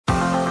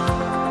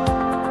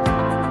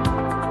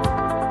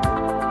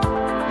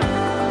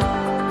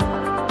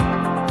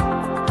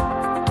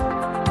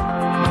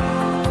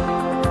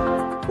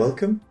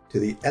Welcome to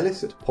the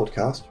ELICIT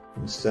podcast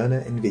from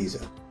Cerner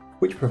Enviza,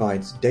 which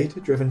provides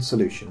data-driven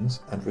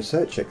solutions and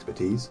research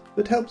expertise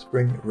that helps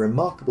bring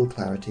remarkable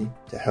clarity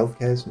to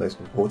healthcare's most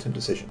important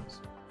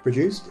decisions.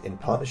 Produced in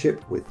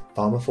partnership with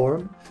Pharma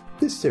Forum,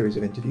 this series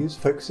of interviews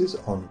focuses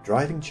on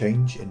driving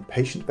change in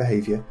patient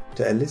behaviour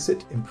to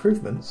elicit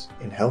improvements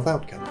in health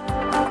outcomes.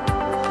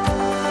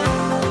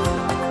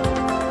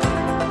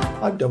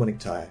 I'm Dominic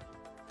Tyre,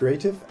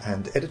 Creative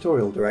and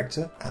Editorial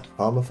Director at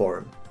Pharma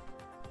Forum.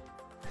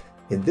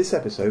 In this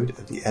episode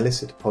of the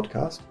ELICIT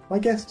podcast, my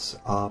guests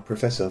are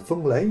Professor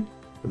Fung Lei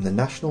from the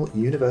National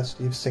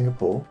University of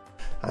Singapore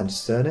and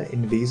Cerner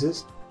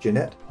Enviza's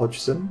Jeanette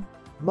Hodgson,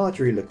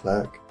 Marjorie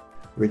Leclerc,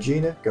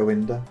 Regina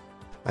Govinda,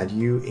 and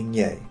Yu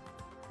Ingye.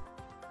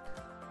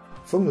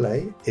 Fung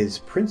Lei is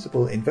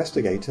Principal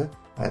Investigator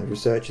and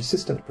Research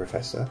Assistant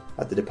Professor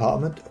at the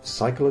Department of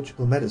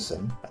Psychological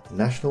Medicine at the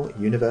National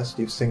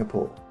University of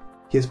Singapore.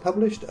 He has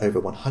published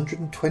over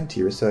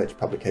 120 research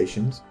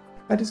publications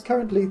and is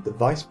currently the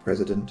Vice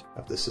President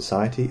of the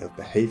Society of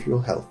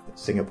Behavioural Health in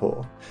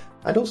Singapore,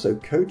 and also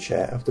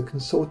co-chair of the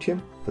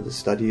Consortium for the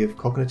Study of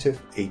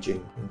Cognitive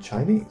Aging in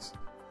Chinese.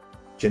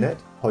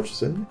 Jeanette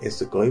Hodgson is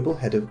the Global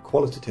Head of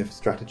Qualitative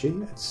Strategy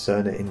at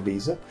Cerner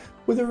Enviza,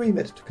 with a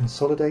remit to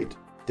consolidate,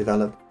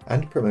 develop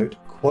and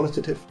promote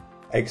qualitative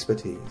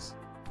expertise.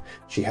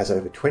 She has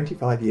over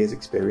 25 years'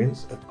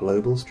 experience of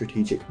global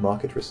strategic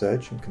market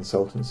research and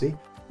consultancy,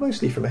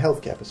 mostly from a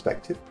healthcare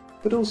perspective,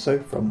 but also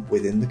from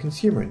within the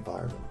consumer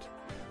environment.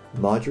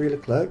 Marjorie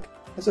Leclerc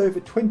has over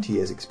 20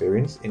 years'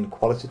 experience in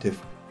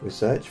qualitative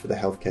research for the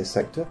healthcare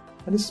sector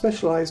and has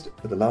specialised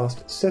for the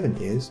last 7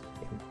 years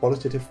in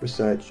qualitative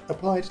research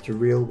applied to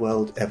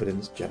real-world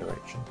evidence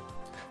generation.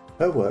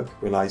 Her work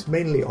relies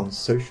mainly on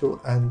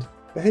social and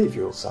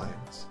behavioural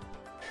science.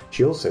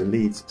 She also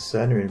leads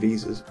Cerner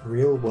Enviza's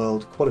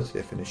Real-World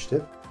Qualitative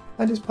Initiative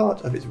and is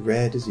part of its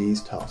Rare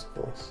Disease Task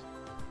Force.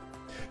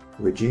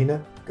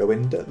 Regina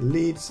Govinda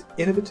leads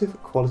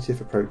innovative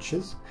qualitative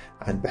approaches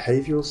and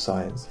behavioural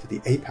science for the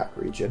APAC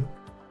region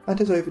and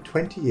has over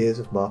 20 years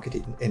of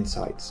market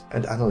insights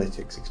and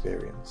analytics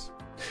experience.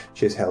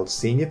 She has held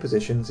senior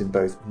positions in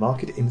both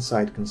market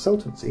insight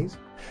consultancies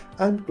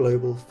and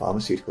global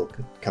pharmaceutical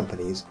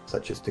companies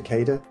such as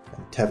Takeda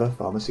and Teva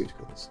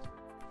Pharmaceuticals.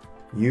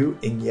 Yu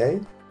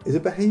Ingye is a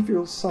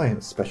behavioural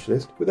science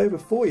specialist with over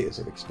 4 years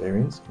of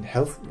experience in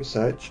health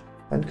research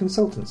and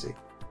consultancy.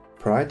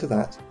 Prior to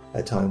that,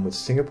 her time with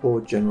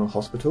Singapore General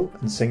Hospital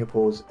and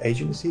Singapore's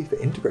Agency for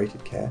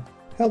Integrated Care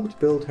helped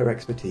build her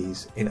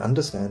expertise in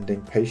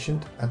understanding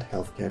patient and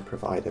healthcare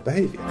provider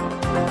behaviour.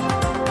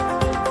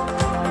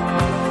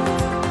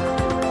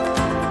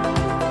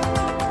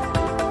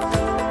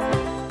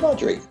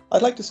 Marjorie,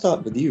 I'd like to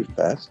start with you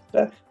first.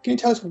 Can you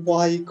tell us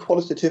why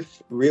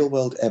qualitative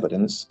real-world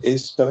evidence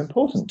is so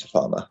important to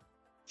pharma?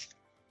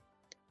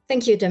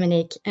 Thank you,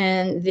 Dominic.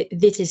 And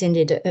this is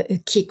indeed a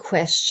key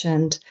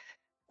question.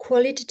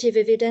 Qualitative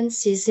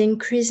evidence is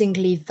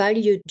increasingly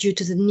valued due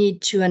to the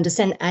need to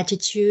understand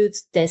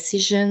attitudes,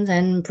 decisions,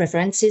 and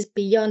preferences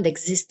beyond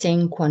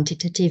existing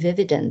quantitative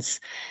evidence.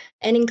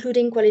 And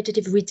including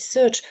qualitative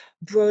research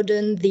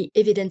broaden the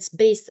evidence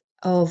base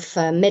of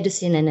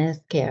medicine and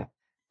healthcare.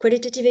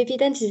 Qualitative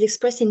evidence is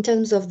expressed in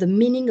terms of the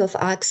meaning of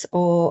acts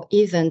or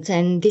events,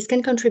 and this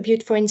can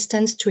contribute, for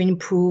instance, to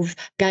improve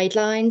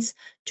guidelines,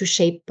 to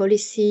shape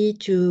policy,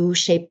 to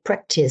shape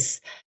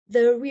practice.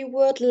 The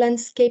real-world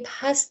landscape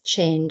has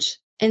changed,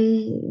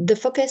 and the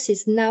focus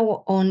is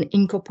now on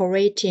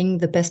incorporating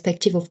the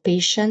perspective of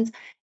patients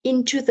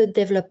into the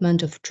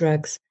development of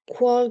drugs.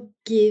 Qual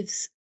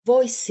gives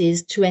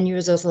voices to end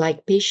users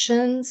like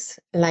patients,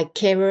 like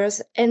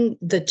carers, and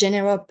the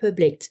general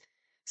public.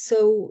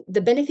 So the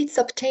benefits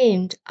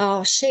obtained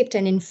are shaped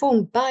and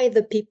informed by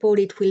the people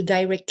it will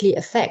directly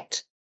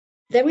affect.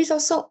 There is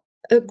also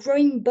a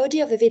growing body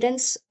of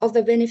evidence of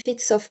the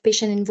benefits of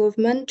patient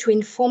involvement to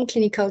inform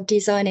clinical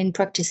design and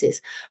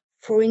practices.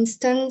 For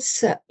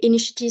instance,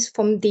 initiatives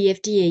from the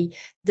FDA,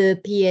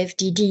 the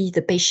PFDD,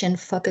 the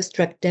Patient-Focused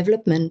Drug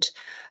Development,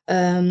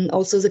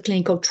 also the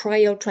Clinical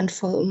Trial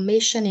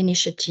Transformation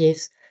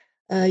Initiatives.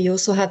 You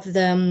also have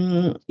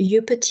the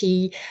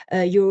EUPATI,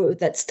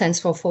 that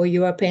stands for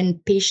European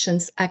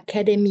Patients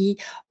Academy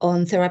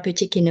on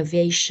Therapeutic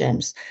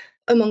Innovations,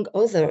 among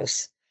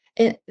others.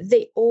 And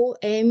they all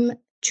aim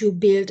to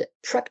build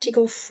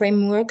practical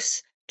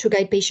frameworks to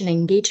guide patient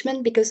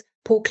engagement, because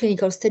poor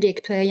clinical study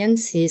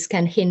experiences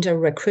can hinder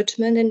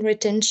recruitment and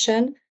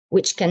retention,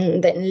 which can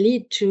then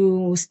lead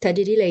to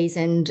study delays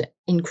and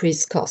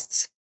increased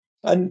costs.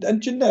 And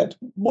Jeanette,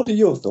 what are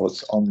your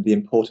thoughts on the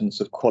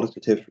importance of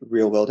qualitative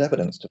real-world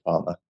evidence to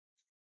pharma?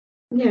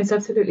 Yes,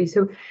 absolutely.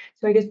 So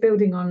I guess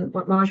building on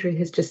what Marjorie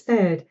has just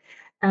said,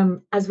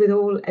 as with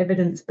all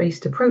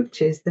evidence-based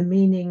approaches, the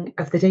meaning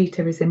of the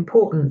data is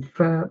important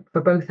for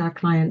both our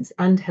clients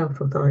and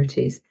health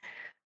authorities.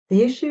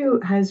 The issue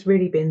has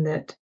really been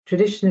that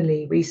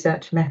traditionally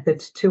research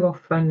methods too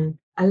often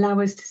allow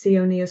us to see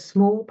only a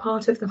small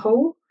part of the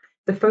whole.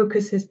 The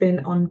focus has been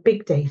on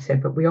big data,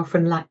 but we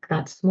often lack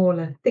that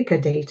smaller, thicker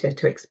data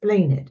to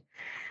explain it.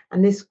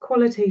 And this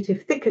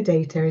qualitative thicker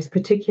data is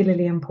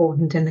particularly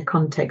important in the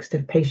context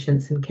of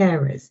patients and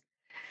carers.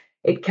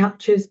 It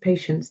captures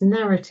patients'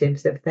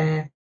 narratives of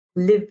their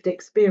lived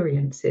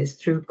experiences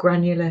through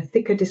granular,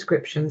 thicker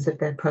descriptions of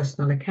their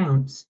personal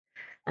accounts.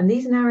 And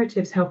these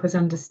narratives help us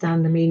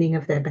understand the meaning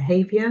of their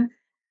behavior,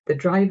 the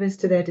drivers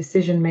to their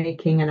decision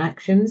making and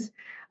actions.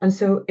 And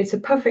so it's a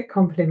perfect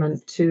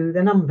complement to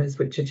the numbers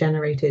which are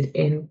generated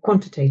in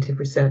quantitative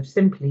research.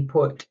 Simply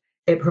put,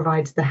 it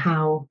provides the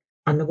how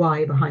and the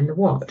why behind the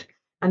what.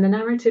 And the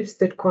narratives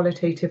that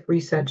qualitative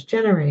research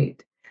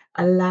generate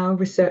allow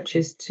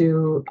researchers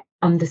to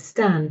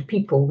understand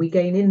people. We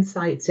gain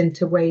insights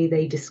into the way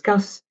they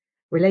discuss,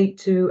 relate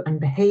to, and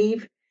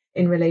behave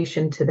in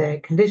relation to their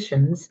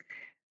conditions,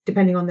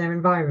 depending on their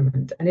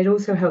environment. And it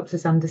also helps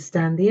us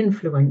understand the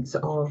influence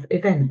of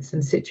events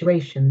and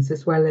situations,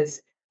 as well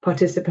as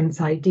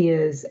participants'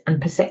 ideas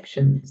and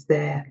perceptions,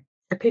 their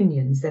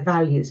opinions, their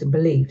values and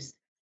beliefs.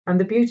 And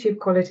the beauty of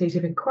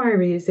qualitative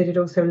inquiry is that it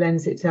also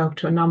lends itself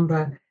to a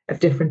number of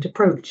different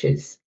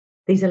approaches.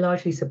 These are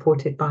largely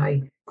supported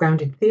by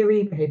grounded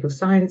theory, behavioral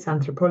science,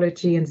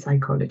 anthropology, and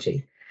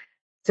psychology.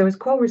 So as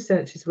qual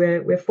researchers,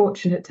 we're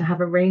fortunate to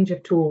have a range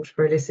of tools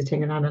for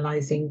eliciting and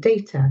analysing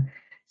data.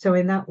 So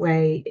in that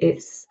way,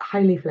 it's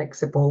highly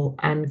flexible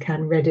and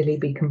can readily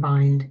be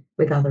combined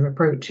with other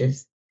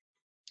approaches.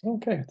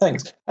 Okay,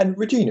 thanks. And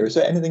Regina, is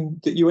there anything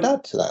that you would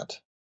add to that?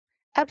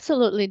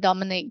 Absolutely,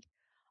 Dominic.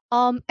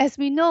 As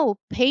we know,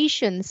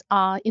 patients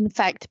are in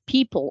fact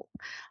people.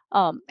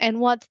 And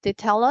what they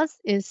tell us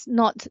is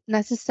not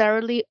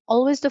necessarily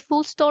always the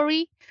full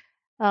story.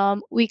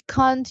 We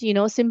can't,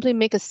 simply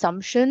make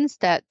assumptions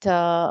that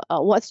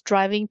what's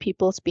driving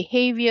people's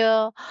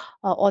behavior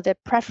or their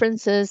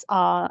preferences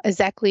are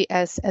exactly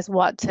as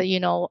what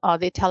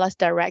they tell us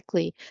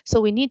directly.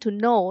 So we need to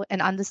know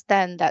and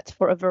understand that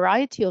for a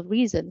variety of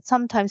reasons,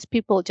 sometimes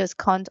people just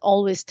can't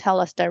always tell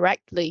us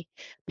directly.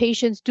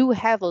 Patients do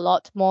have a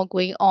lot more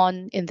going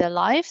on in their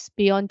lives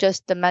beyond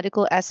just the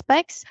medical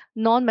aspects.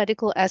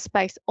 Non-medical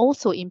aspects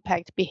also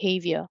impact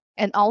behavior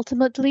and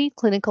ultimately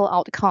clinical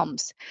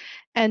outcomes.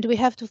 And we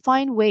have to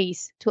find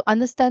ways to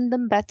understand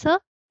them better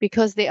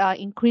because they are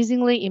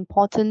increasingly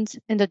important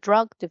in the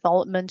drug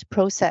development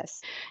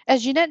process.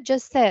 As Jeanette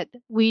just said,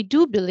 we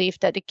do believe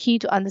that the key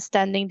to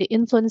understanding the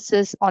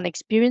influences on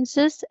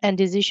experiences and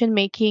decision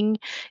making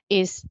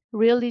is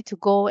really to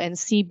go and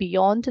see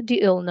beyond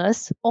the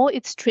illness or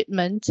its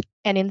treatment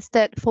and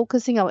instead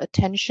focusing our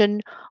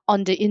attention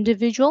on the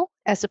individual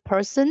as a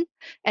person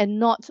and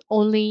not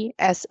only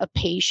as a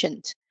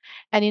patient.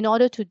 And in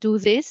order to do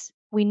this,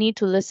 we need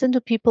to listen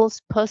to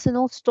people's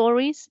personal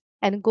stories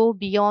and go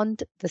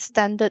beyond the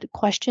standard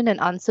question and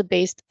answer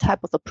based type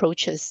of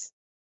approaches.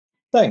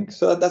 Thanks.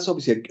 So that's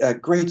obviously a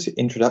great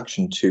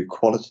introduction to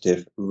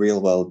qualitative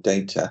real-world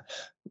data.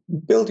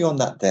 Building on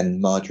that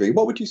then, Marjorie,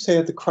 what would you say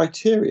are the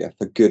criteria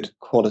for good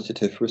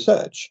qualitative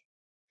research?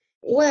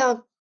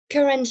 Well,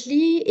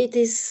 currently it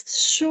is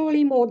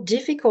surely more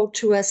difficult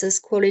to assess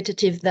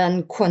qualitative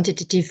than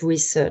quantitative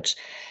research.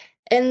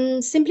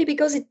 And simply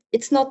because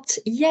it's not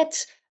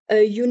yet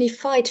a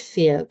unified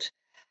field.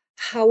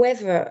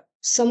 However,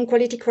 some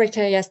quality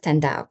criteria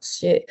stand out,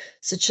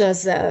 such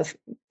as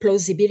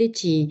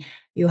plausibility.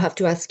 You have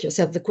to ask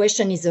yourself the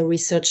question, is the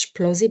research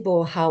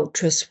plausible? How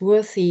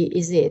trustworthy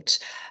is it?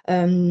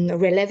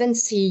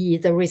 Relevancy,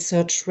 the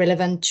research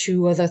relevant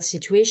to other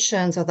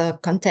situations, other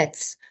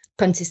contexts.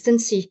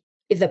 Consistency,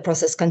 is the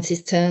process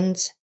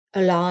consistent,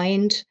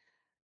 aligned?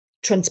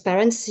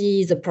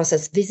 Transparency, is the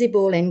process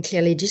visible and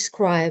clearly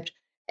described?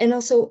 And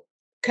also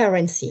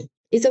currency,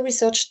 is the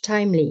research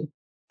timely,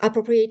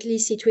 appropriately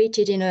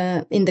situated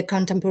in the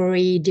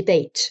contemporary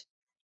debate?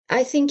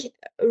 I think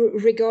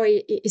rigor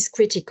is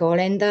critical,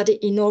 and that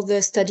in all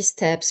the study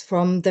steps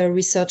from the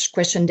research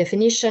question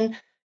definition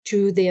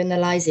to the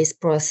analysis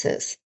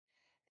process.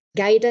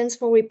 Guidance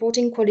for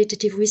reporting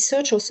qualitative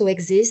research also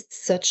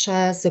exists, such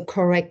as the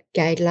correct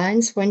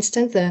guidelines, for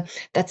instance,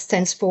 that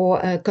stands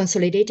for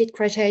Consolidated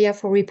Criteria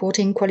for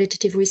Reporting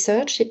Qualitative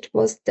Research. It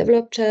was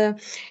developed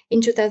in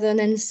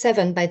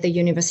 2007 by the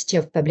University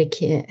of Public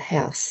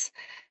Health.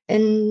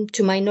 And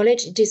to my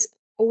knowledge, it is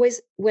always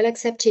well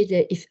accepted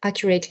if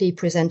accurately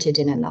presented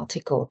in an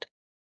article.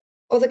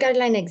 Other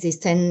guidelines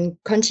exist, and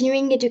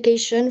continuing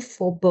education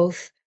for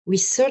both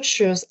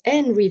researchers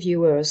and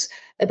reviewers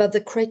about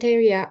the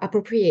criteria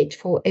appropriate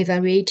for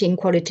evaluating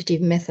qualitative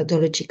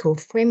methodological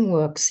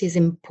frameworks is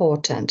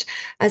important,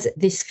 as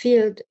this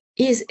field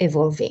is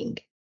evolving.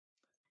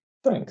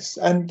 Thanks.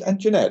 And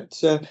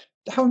Jeanette,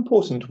 how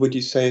important would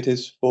you say it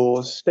is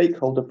for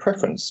stakeholder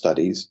preference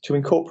studies to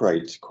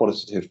incorporate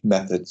qualitative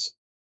methods?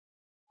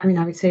 I mean,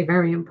 I would say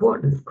very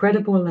important.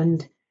 Credible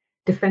and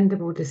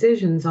defendable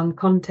decisions on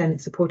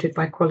content supported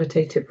by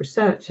qualitative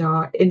research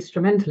are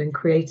instrumental in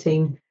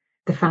creating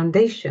the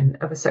foundation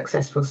of a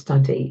successful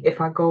study. If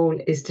our goal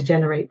is to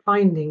generate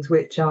findings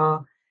which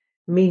are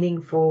a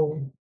meaningful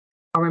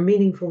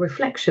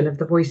reflection of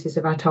the voices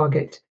of our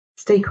target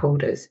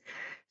stakeholders.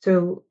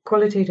 So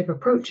qualitative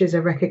approaches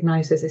are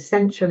recognized as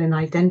essential in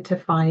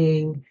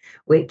identifying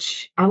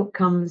which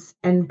outcomes,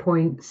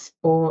 endpoints,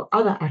 or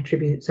other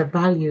attributes are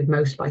valued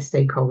most by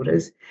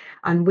stakeholders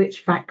and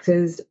which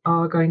factors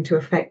are going to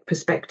affect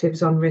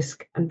perspectives on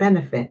risk and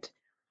benefit.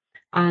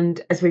 And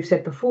as we've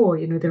said before,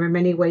 there are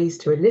many ways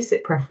to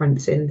elicit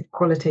preference in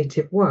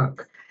qualitative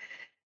work.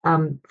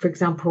 For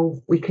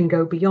example, we can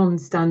go beyond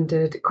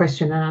standard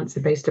question and answer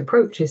based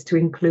approaches to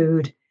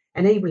include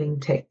enabling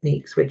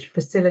techniques which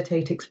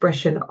facilitate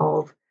expression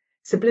of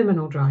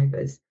subliminal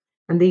drivers.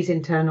 And these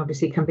in turn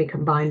obviously can be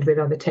combined with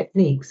other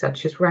techniques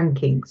such as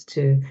rankings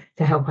to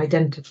help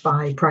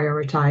identify,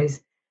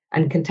 prioritize,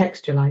 and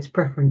contextualize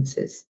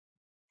preferences.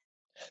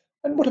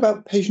 And what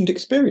about patient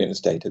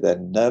experience data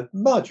then?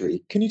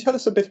 Marjorie, can you tell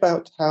us a bit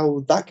about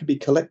how that can be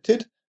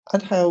collected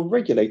and how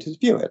regulators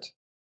view it?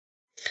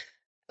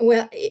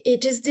 Well,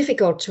 it is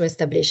difficult to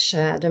establish,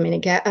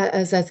 Dominic.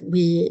 As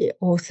we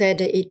all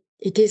said,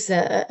 it is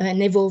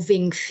an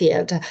evolving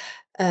field.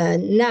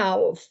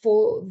 Now,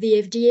 for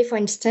the FDA, for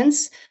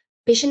instance,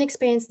 patient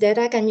experience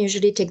data can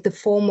usually take the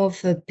form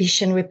of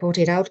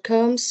patient-reported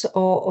outcomes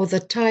or other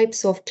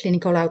types of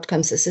clinical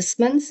outcomes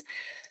assessments.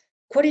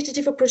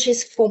 Qualitative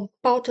approaches form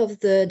part of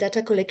the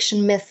data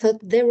collection method.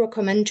 They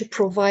recommend to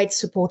provide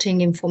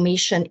supporting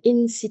information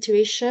in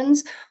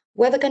situations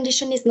where the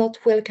condition is not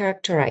well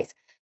characterized.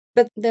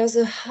 But there's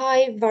a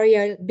high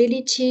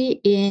variability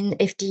in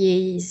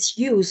FDA's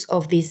use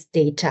of this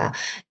data,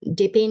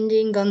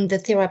 depending on the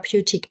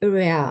therapeutic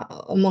area,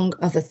 among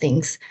other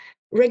things.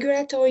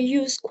 Regulators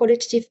use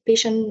qualitative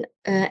patient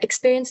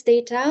experience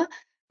data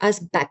as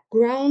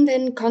background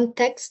and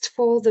context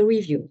for the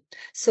review.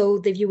 So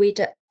they view it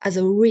as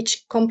a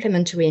rich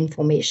complementary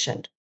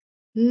information.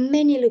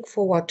 Many look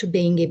forward to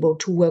being able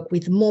to work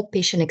with more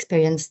patient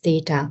experience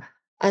data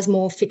as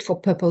more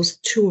fit-for-purpose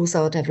tools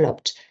are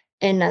developed.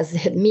 And as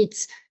it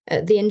meets,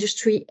 the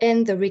industry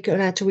and the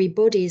regulatory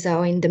bodies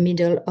are in the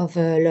middle of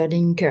a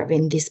learning curve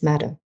in this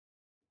matter.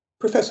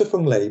 Professor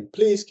Feng Lei,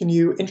 please can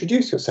you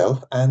introduce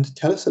yourself and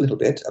tell us a little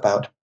bit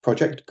about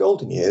Project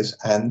Golden Years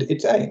and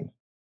its aim?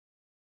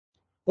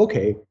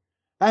 Okay,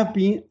 I've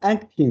been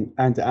acting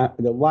as an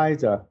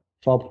advisor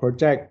for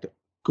Project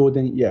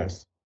Golden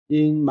Years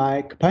in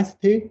my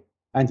capacity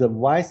as the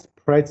Vice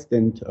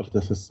President of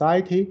the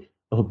Society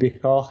of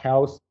Behavioral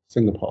Health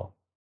Singapore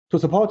to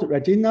support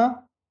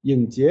Regina,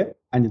 Yingjie,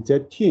 and their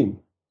team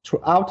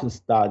throughout the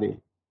study.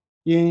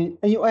 In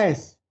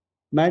NUS,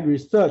 my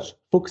research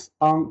focused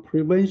on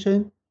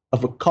prevention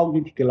of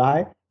cognitive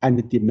decline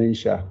and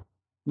dementia.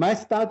 My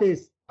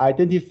studies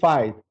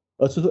identified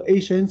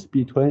associations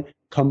between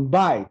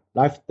combined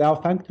lifestyle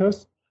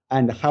factors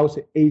and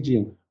healthy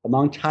aging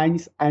among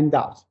Chinese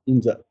adults in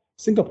the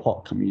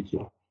Singapore community,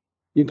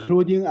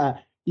 including an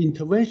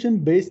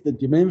intervention-based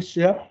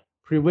dementia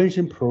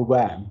prevention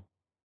program.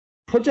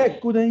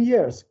 Project Golden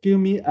Years gave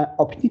me an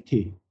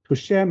opportunity to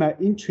share my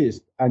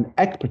interest and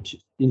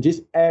expertise in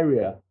this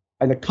area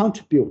and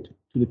contribute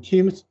to the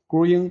team's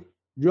growing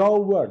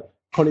real-world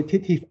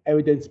qualitative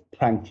evidence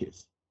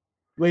practice.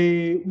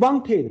 We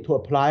wanted to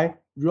apply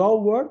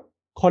real-world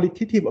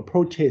qualitative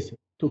approaches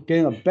to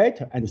gain a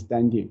better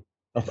understanding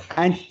of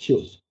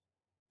attitudes,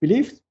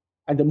 beliefs,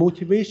 and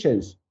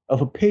motivations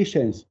of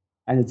patients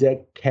and their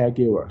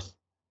caregivers.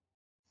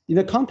 In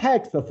the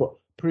context of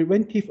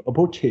preventive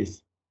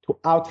approaches to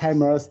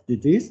Alzheimer's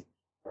disease,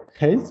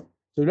 hence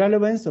the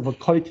relevance of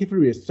qualitative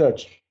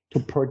research to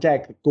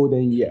Project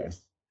Golden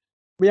Years.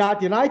 We are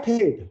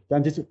delighted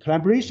that this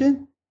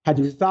collaboration has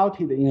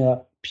resulted in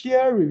a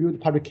peer-reviewed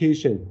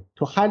publication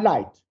to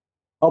highlight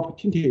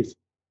opportunities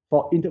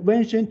for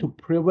intervention to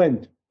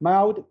prevent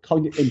mild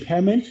cognitive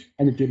impairment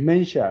and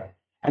dementia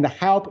and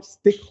help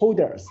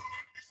stakeholders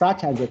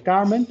such as the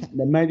government and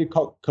the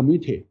medical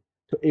community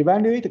to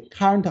evaluate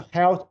current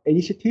health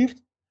initiatives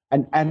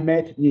and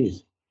unmet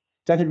needs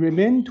that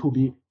remain to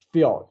be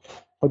filled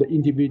for the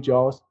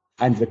individuals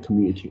and the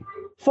community.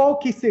 4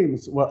 key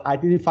themes were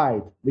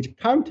identified which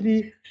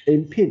currently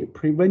impede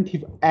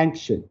preventive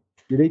action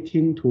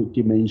relating to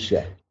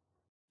dementia.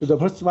 So the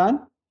first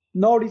one,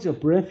 knowledge of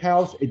brain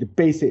health is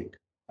basic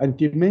and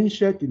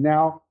dementia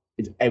denial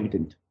is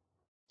evident.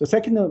 The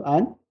second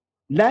one,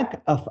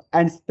 lack of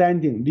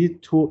understanding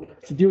leads to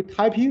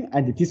stereotyping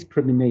and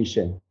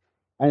discrimination.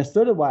 And the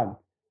third one,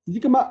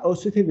 stigma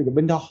associated with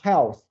mental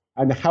health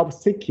and help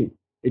seeking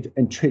is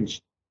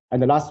entrenched.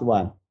 And the last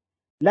one,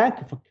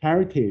 lack of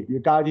clarity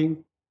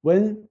regarding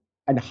when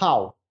and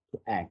how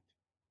to act.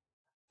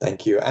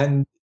 Thank you.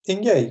 And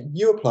Yingjie,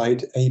 you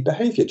applied a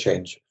behaviour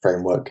change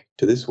framework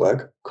to this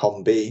work,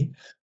 COM-B.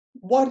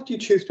 Why did you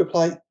choose to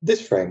apply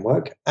this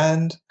framework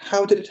and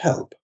how did it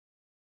help?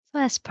 So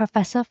as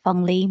Professor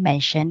Feng Lei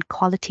mentioned,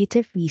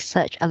 qualitative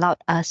research allowed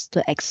us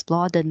to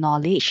explore the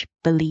knowledge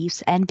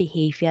beliefs, and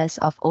behaviors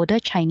of older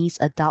Chinese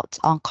adults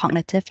on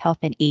cognitive health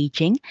and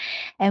aging,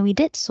 and we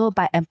did so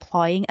by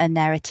employing a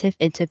narrative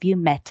interview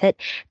method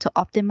to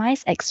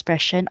optimize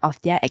expression of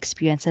their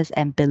experiences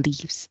and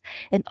beliefs.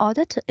 In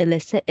order to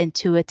elicit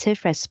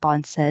intuitive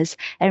responses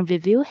and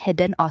reveal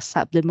hidden or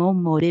subliminal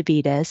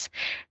motivators,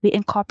 we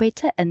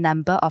incorporated a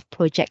number of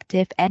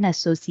projective and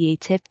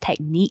associative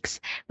techniques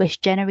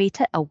which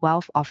generated a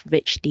wealth of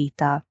rich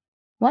data.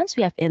 Once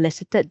we have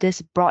elicited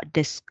this broad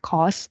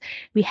discourse,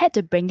 we had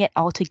to bring it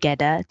all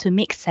together to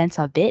make sense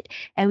of it,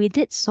 and we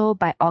did so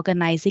by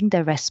organizing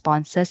the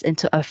responses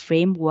into a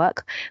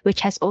framework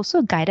which has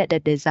also guided the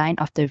design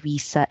of the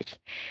research.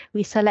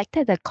 We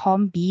selected the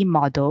COM-B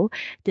model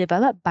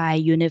developed by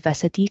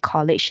University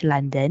College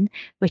London,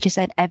 which is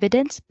an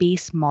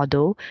evidence-based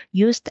model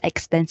used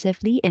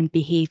extensively in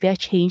behavior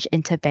change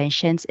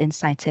interventions in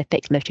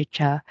scientific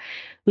literature.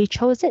 We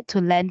chose it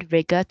to lend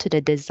rigor to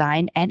the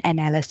design and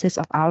analysis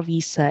of our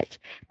research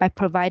by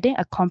providing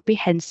a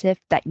comprehensive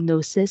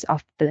diagnosis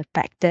of the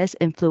factors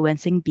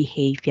influencing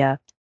behavior.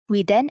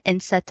 We then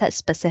inserted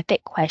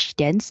specific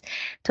questions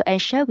to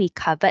ensure we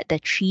covered the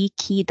 3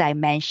 key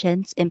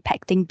dimensions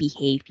impacting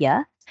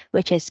behavior,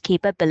 which is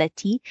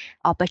capability,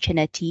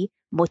 opportunity,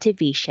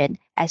 motivation,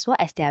 as well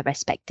as their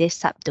respective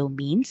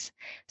subdomains.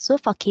 So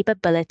for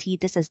capability,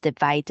 this is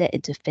divided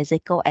into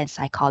physical and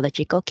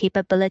psychological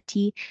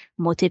capability,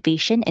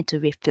 motivation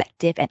into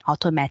reflective and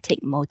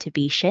automatic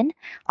motivation,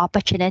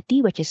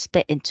 opportunity, which is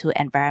split into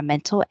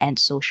environmental and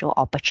social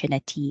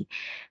opportunity.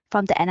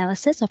 From the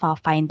analysis of our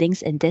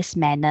findings in this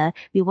manner,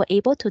 we were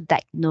able to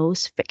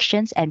diagnose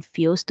frictions and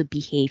fuels to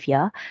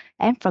behavior,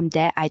 and from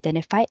there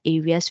identify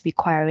areas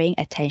requiring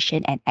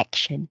attention and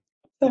action.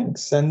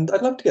 Thanks, and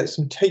I'd love to get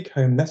some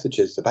take-home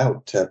messages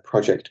about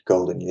Project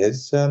Golden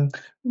Years.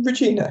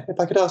 Regina, if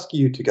I could ask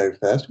you to go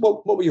first,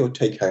 what were your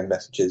take-home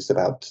messages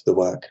about the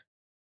work?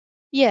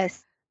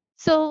 Yes.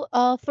 So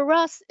for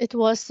us, it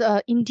was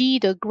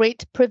indeed a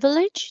great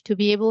privilege to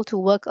be able to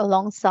work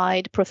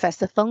alongside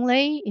Professor Feng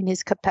Lei in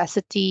his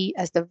capacity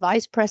as the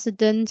Vice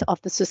President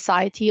of the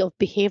Society of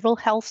Behavioral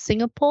Health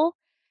Singapore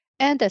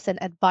and as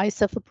an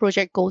advisor for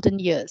Project Golden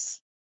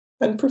Years.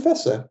 And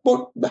Professor,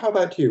 how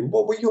about you?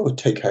 What were your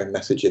take-home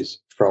messages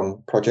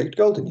from Project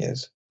Golden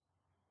Years?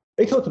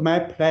 It was my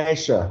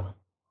pleasure.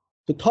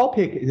 The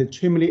topic is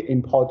extremely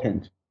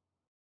important,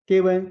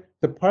 given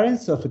the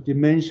presence of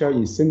dementia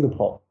in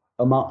Singapore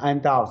among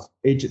adults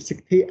aged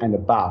 60 and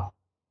above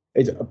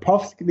is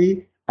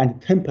approximately at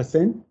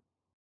 10%,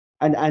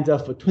 and as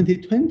of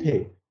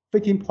 2020,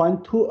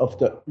 15.2% of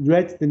the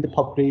resident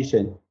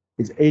population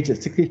is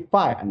aged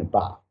 65 and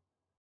above.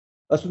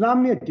 A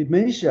tsunami of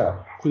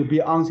dementia could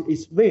be on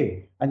its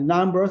way, and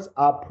numbers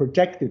are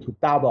projected to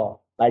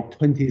double by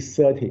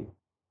 2030,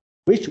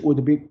 which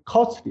would be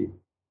costly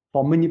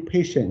for many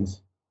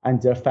patients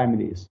and their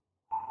families.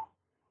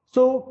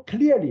 So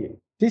clearly,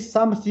 this is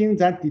something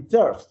that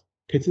deserves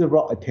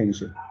considerable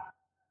attention,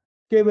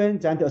 given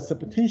that a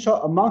substantial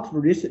amount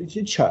of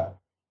literature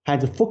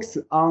has focused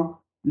on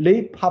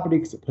lay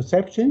public's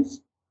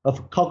perceptions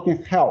of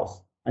cognitive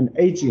health and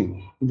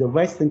aging in the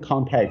Western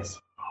context.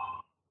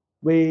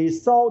 We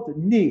saw the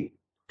need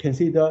to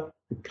consider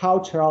the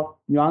cultural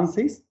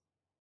nuances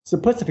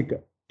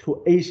specific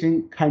to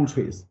Asian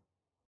countries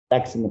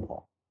like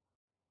Singapore.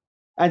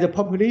 As a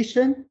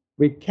population,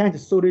 we can't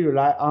solely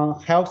rely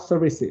on health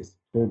services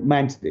to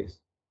manage this.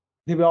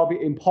 It will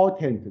be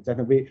important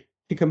that we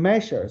take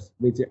measures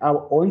within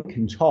our own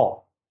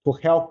control to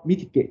help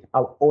mitigate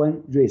our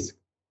own risk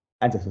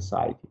as a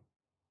society.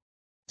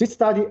 This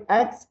study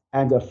acts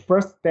as a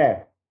first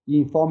step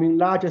in forming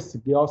larger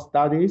scale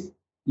studies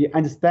in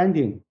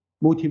understanding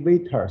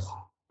motivators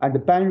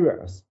and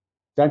barriers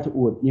that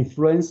would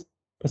influence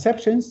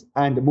perceptions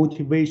and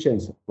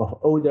motivations of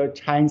older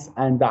Chinese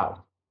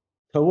adults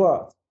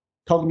towards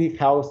cognitive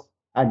health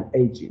and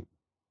aging.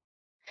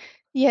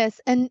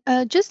 Yes, and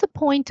just a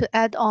point to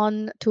add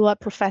on to what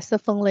Professor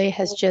Feng Lei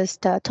has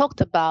just talked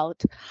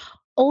about.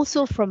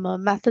 Also, from a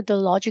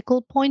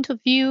methodological point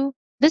of view,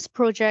 this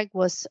project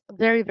was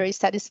very, very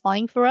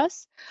satisfying for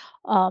us.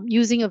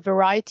 Using a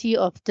variety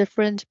of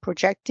different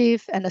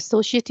projective and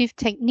associative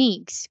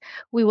techniques,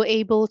 we were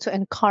able to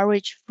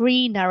encourage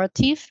free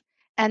narrative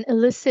and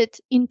elicit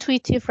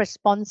intuitive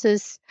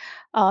responses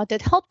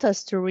that helped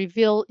us to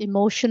reveal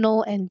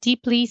emotional and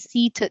deeply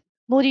seated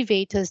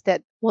motivators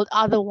that would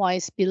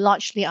otherwise be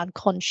largely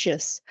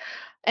unconscious.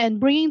 And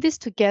bringing this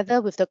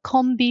together with the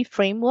COM-B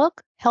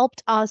framework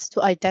helped us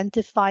to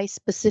identify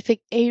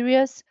specific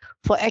areas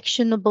for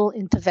actionable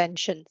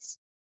interventions.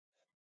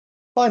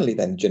 Finally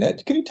then,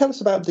 Jeanette, can you tell us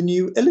about the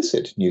new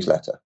ELICIT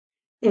newsletter?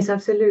 Yes,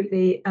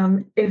 absolutely.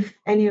 If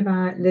any of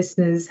our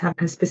listeners have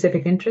a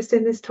specific interest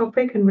in this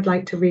topic and would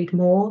like to read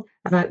more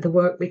about the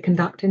work we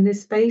conduct in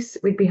this space,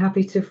 we'd be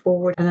happy to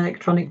forward an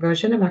electronic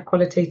version of our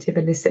qualitative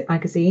ELICIT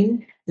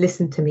magazine,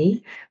 Listen to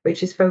Me,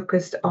 which is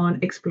focused on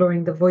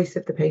exploring the voice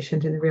of the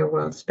patient in the real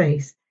world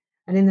space.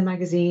 And in the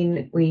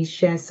magazine, we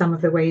share some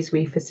of the ways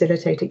we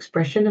facilitate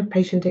expression of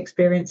patient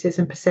experiences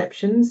and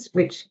perceptions,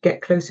 which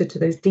get closer to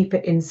those deeper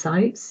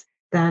insights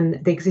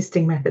than the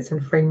existing methods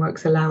and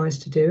frameworks allow us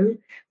to do.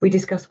 We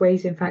discuss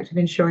ways, in fact, of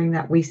ensuring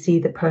that we see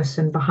the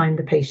person behind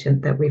the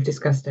patient that we've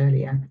discussed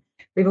earlier.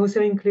 We've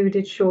also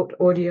included short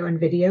audio and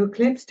video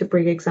clips to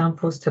bring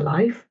examples to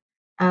life.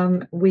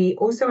 We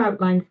also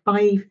outline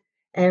 5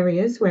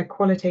 areas where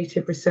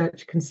qualitative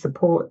research can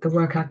support the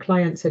work our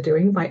clients are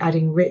doing by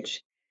adding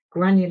rich,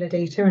 granular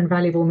data and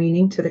valuable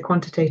meaning to the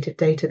quantitative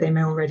data they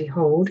may already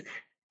hold.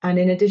 And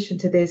in addition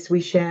to this,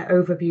 we share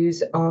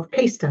overviews of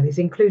case studies,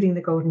 including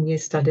the Golden Year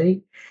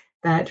study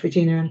that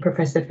Regina and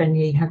Professor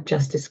Fenye have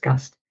just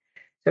discussed.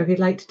 So if you'd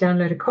like to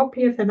download a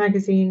copy of the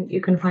magazine,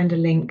 you can find a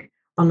link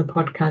on the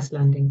podcast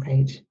landing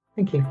page.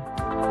 Thank you.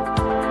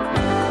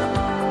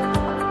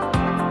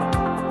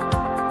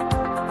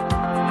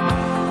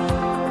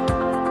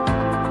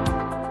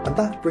 And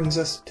that brings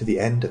us to the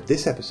end of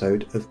this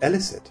episode of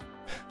ELICIT.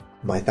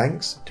 My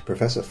thanks to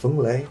Professor Feng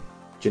Lei,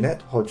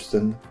 Jeanette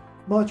Hodgson,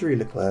 Marjorie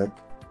Leclerc,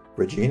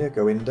 Regina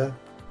Goinda,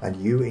 and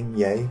Yu-Ing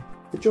Ye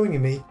for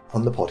joining me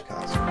on the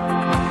podcast.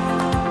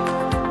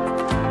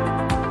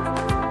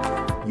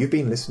 You've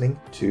been listening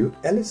to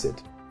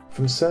ELICIT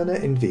from Cerner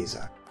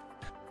Enviza.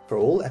 For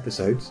all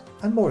episodes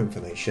and more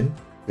information,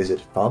 visit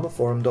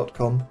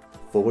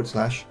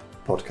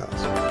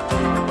pharmaforum.com/podcast.